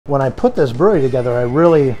when I put this brewery together, I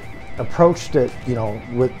really approached it, you know,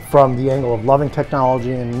 from the angle of loving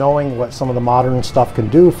technology and knowing what some of the modern stuff can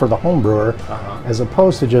do for the home brewer, as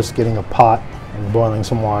opposed to just getting a pot and boiling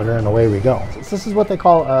some water and away we go. So this is what they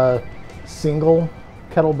call a single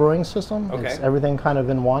kettle brewing system. Okay. It's everything kind of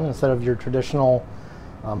in one instead of your traditional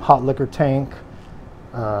hot liquor tank,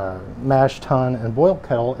 mash tun, and boil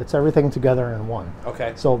kettle. It's everything together in one.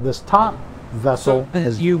 Okay. So this top vessel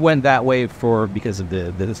is You went that way because of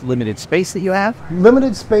the limited space that you have?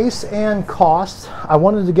 limited space and cost. I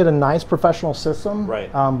wanted to get a nice professional system,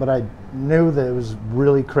 Right. But I knew that it was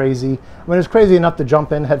really crazy. I mean, it was crazy enough to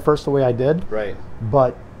jump in head first the way I did, Right.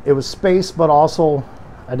 but it was space, but also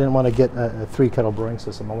I didn't want to get a 3 kettle brewing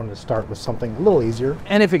system. I wanted to start with something a little easier.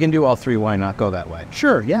 And if it can do all 3, why not go that way?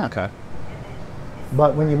 Sure, yeah. Okay.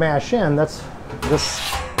 But when you mash in, this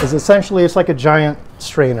is essentially, it's like a giant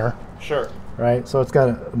strainer, Sure. right? So it's got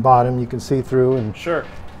a bottom you can see through, and Sure.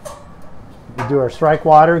 we do our strike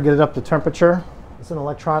water, get it up to temperature. It's an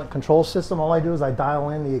electronic control system. All I do is I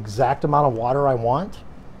dial in the exact amount of water I want,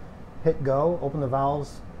 hit go, open the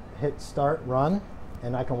valves, hit start, run,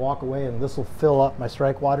 and I can walk away and this will fill up my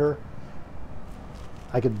strike water.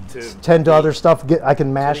 I could tend to other stuff. I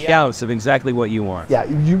can mash. The ounce of exactly what you want. Yeah,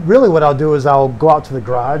 really what I'll do is I'll go out to the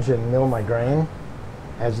garage and mill my grain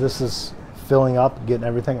as this is filling up, getting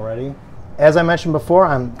everything ready. As I mentioned before,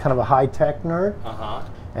 I'm kind of a high-tech nerd.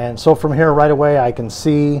 And so from here right away, I can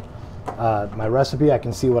see my recipe, I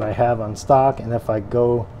can see what I have on stock, and if I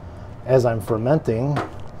go, as I'm fermenting,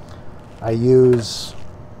 I use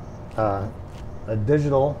a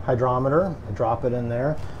digital hydrometer. I drop it in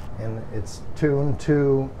there, and it's tuned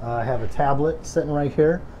to have a tablet sitting right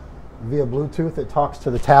here. Via Bluetooth, it talks to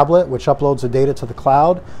the tablet, which uploads the data to the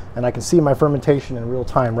cloud, and I can see my fermentation in real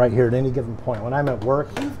time right here at any given point. When I'm at work,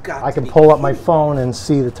 I can pull up my phone and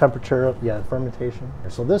see the temperature, fermentation.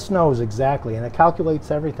 So this knows exactly, and it calculates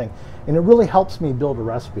everything, and it really helps me build a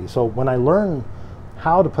recipe. So when I learn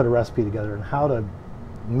how to put a recipe together and how to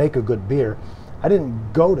make a good beer, I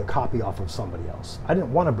didn't go to copy off of somebody else. I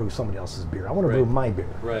didn't want to brew somebody else's beer. I want to brew my beer.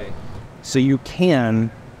 Right. So you can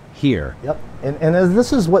here. Yep. And as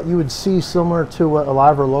this is what you would see similar to what a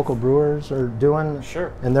lot of our local brewers are doing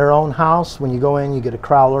in their own house. When you go in, you get a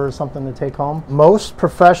crowler or something to take home. Most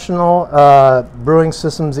professional brewing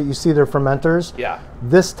systems that you see, their fermenters,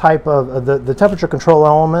 this type of, the temperature control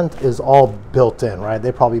element is all built in, right?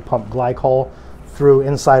 They probably pump glycol through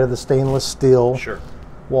inside of the stainless steel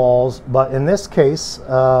walls. But in this case,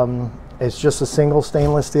 it's just a single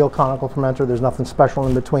stainless steel conical fermenter. There's nothing special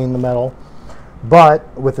in between the metal.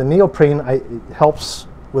 But with the neoprene, it helps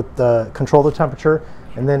with control the temperature.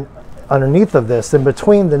 And then underneath of this, in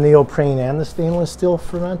between the neoprene and the stainless steel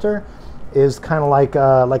fermenter, is kind of like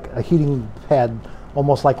a heating pad,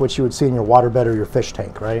 almost like what you would see in your waterbed or your fish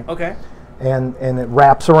tank, right? Okay. And it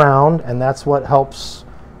wraps around, and that's what helps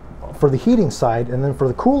for the heating side. And then for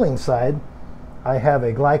the cooling side, I have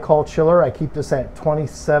a glycol chiller. I keep this at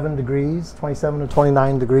 27 degrees, 27 to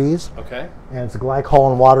 29 degrees. Okay. And it's a glycol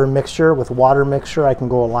and water mixture. With water mixture, I can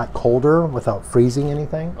go a lot colder without freezing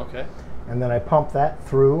anything. Okay. And then I pump that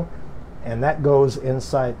through, and that goes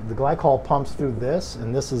inside. The glycol pumps through this,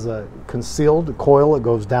 and this is a concealed coil. It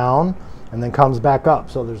goes down and then comes back up.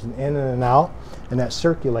 So there's an in and an out, and that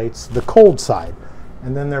circulates the cold side.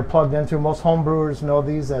 And then they're plugged into, most home brewers know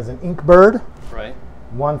these as an ink bird. Right.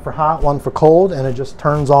 One for hot, one for cold, and it just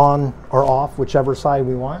turns on or off whichever side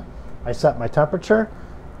we want. I set my temperature,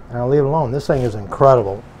 and I'll leave it alone. This thing is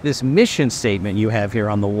incredible. This mission statement you have here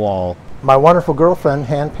on the wall. My wonderful girlfriend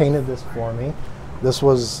hand-painted this for me. This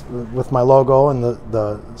was with my logo and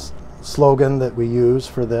the slogan that we use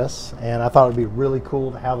for this, and I thought it would be really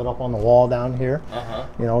cool to have it up on the wall down here.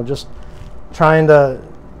 You know, just trying to,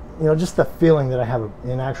 just the feeling that I have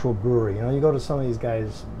an actual brewery. You go to some of these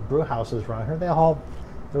guys' brew houses around here, they all have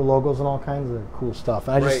their logos and all kinds of cool stuff.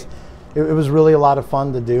 And it was really a lot of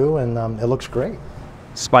fun to do, and it looks great.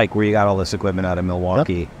 Spike, where you got all this equipment out of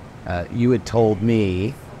Milwaukee, you had told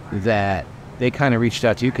me that they kind of reached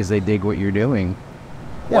out to you because they dig what you're doing.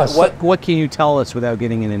 Yeah, what can you tell us without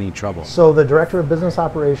getting in any trouble? So the director of business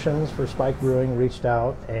operations for Spike Brewing reached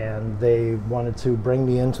out, and they wanted to bring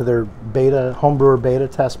me into their homebrewer beta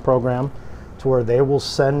test program, to where they will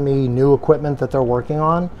send me new equipment that they're working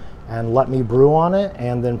on and let me brew on it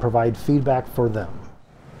and then provide feedback for them.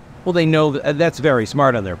 Well, they know that's very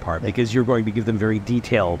smart on their part, because you're going to give them very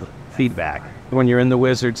detailed feedback. When you're in the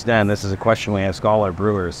Wizard's Den, this is a question we ask all our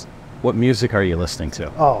brewers. What music are you listening to?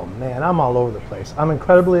 Oh man, I'm all over the place. I'm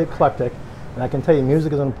incredibly eclectic, and I can tell you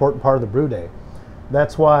music is an important part of the brew day.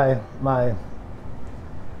 That's why my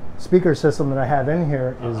speaker system that I have in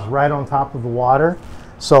here is right on top of the water.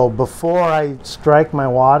 So before I strike my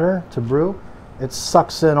water to brew, it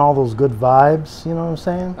sucks in all those good vibes, you know what I'm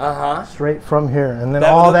saying? Uh-huh. Straight from here. And then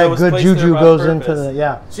all that good juju goes into the,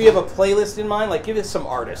 yeah. So you have a playlist in mind? Like, give us some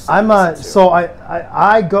artists. I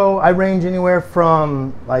range anywhere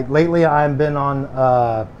from, like, lately I've been on,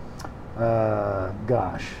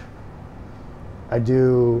 gosh.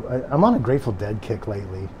 I'm on a Grateful Dead kick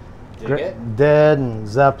lately. Dead and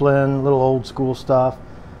Zeppelin, little old school stuff.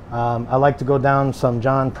 I like to go down some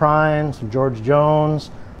John Prine, some George Jones.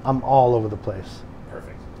 I'm all over the place.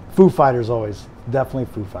 Perfect. Foo Fighters always, definitely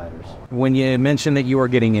Foo Fighters. When you mentioned that you were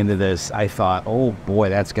getting into this, I thought, oh boy,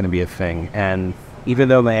 that's going to be a thing. And even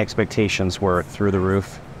though my expectations were through the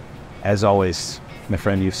roof, as always, my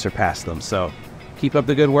friend, you've surpassed them. So keep up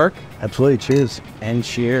the good work. Absolutely, cheers. And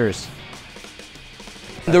cheers.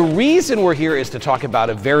 The reason we're here is to talk about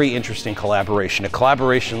a very interesting collaboration, a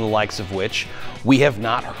collaboration the likes of which we have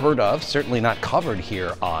not heard of, certainly not covered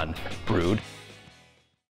here on Brewed.